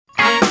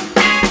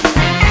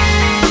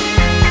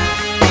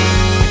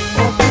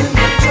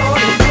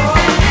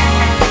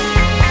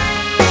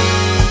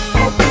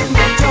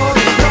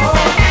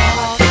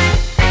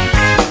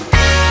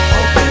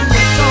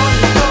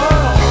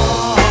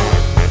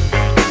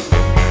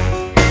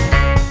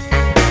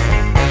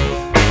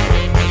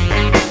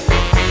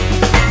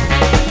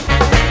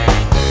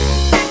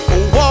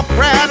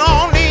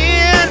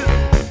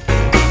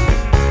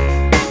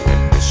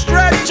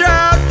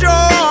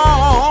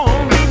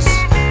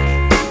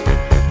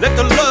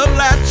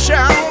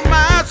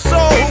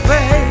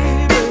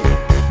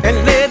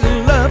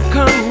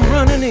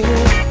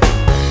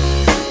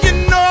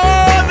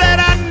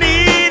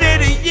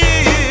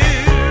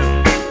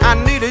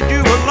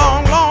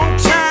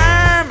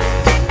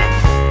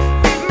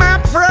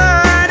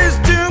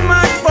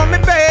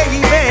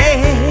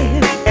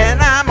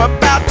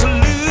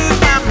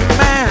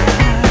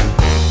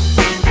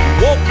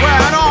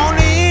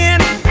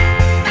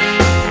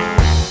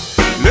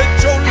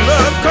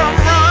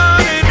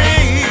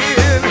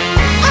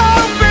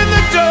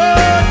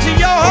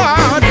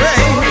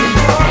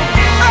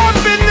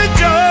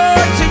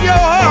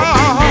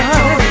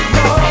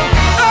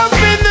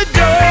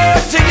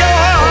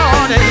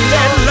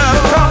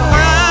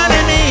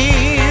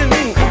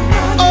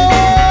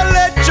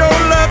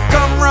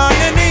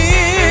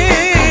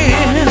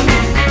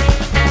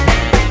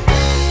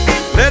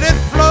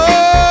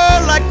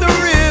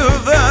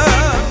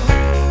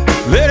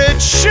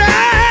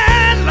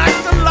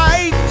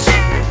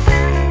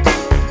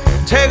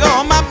Take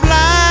all my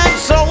blind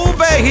soul,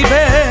 baby.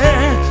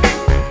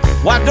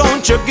 Why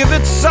don't you give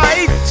it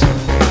sight?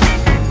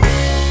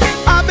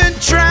 I've been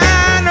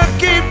trying to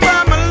keep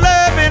from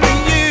loving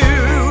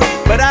you,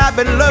 but I've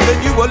been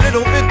loving you a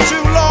little bit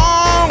too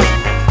long.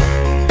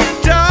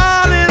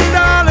 Darling,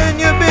 darling,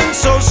 you've been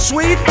so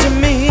sweet to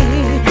me,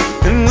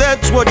 and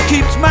that's what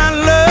keeps my